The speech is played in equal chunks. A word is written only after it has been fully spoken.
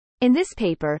In this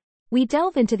paper, we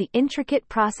delve into the intricate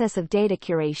process of data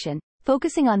curation,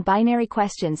 focusing on binary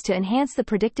questions to enhance the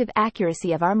predictive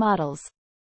accuracy of our models.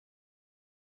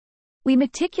 We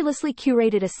meticulously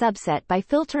curated a subset by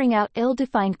filtering out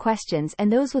ill-defined questions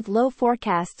and those with low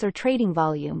forecasts or trading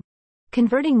volume,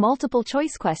 converting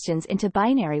multiple-choice questions into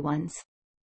binary ones.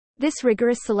 This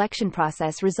rigorous selection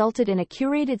process resulted in a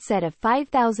curated set of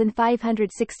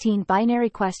 5,516 binary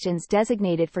questions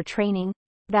designated for training,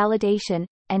 validation,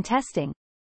 and testing,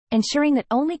 ensuring that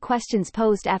only questions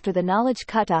posed after the knowledge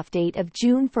cutoff date of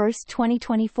June 1,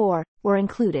 2024, were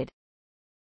included.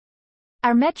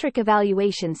 Our metric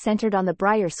evaluation centered on the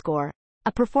Breyer score,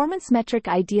 a performance metric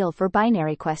ideal for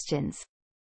binary questions.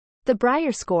 The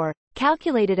Breyer score,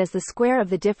 calculated as the square of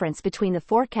the difference between the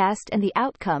forecast and the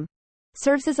outcome,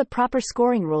 serves as a proper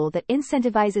scoring rule that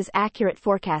incentivizes accurate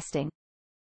forecasting.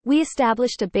 We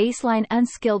established a baseline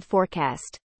unskilled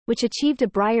forecast, which achieved a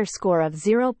Breyer score of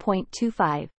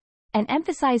 0.25, and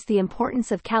emphasized the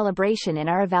importance of calibration in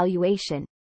our evaluation,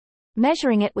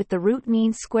 measuring it with the root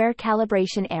mean square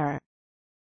calibration error.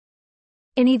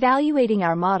 In evaluating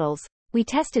our models, we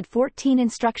tested 14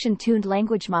 instruction-tuned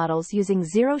language models using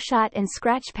zero-shot and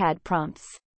scratchpad prompts.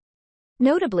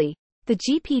 Notably, the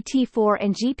GPT-4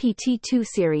 and GPT-2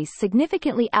 series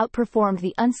significantly outperformed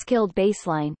the unskilled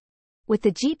baseline, with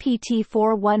the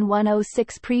GPT-4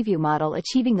 1106 preview model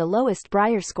achieving the lowest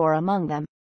Breyer score among them,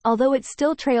 although it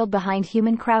still trailed behind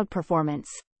human crowd performance.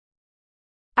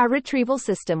 Our retrieval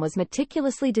system was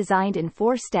meticulously designed in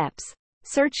 4 steps: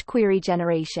 search query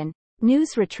generation,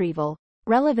 news retrieval,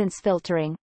 relevance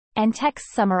filtering, and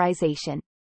text summarization.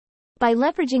 By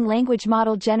leveraging language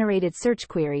model-generated search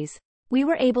queries, we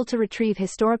were able to retrieve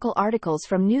historical articles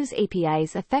from news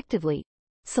APIs effectively,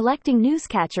 selecting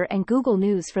Newscatcher and Google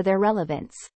News for their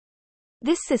relevance.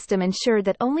 This system ensured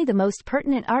that only the most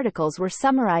pertinent articles were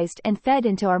summarized and fed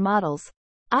into our models,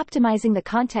 optimizing the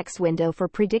context window for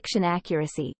prediction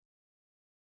accuracy.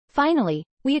 Finally,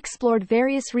 we explored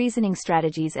various reasoning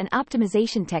strategies and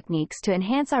optimization techniques to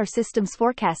enhance our system's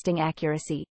forecasting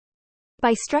accuracy.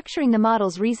 By structuring the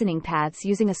model's reasoning paths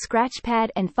using a scratchpad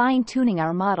and fine-tuning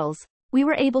our models, we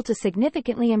were able to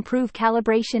significantly improve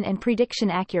calibration and prediction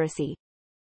accuracy.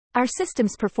 Our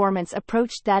system's performance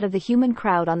approached that of the human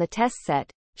crowd on the test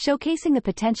set, showcasing the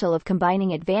potential of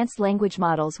combining advanced language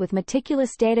models with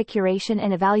meticulous data curation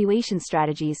and evaluation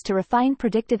strategies to refine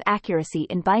predictive accuracy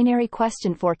in binary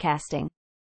question forecasting.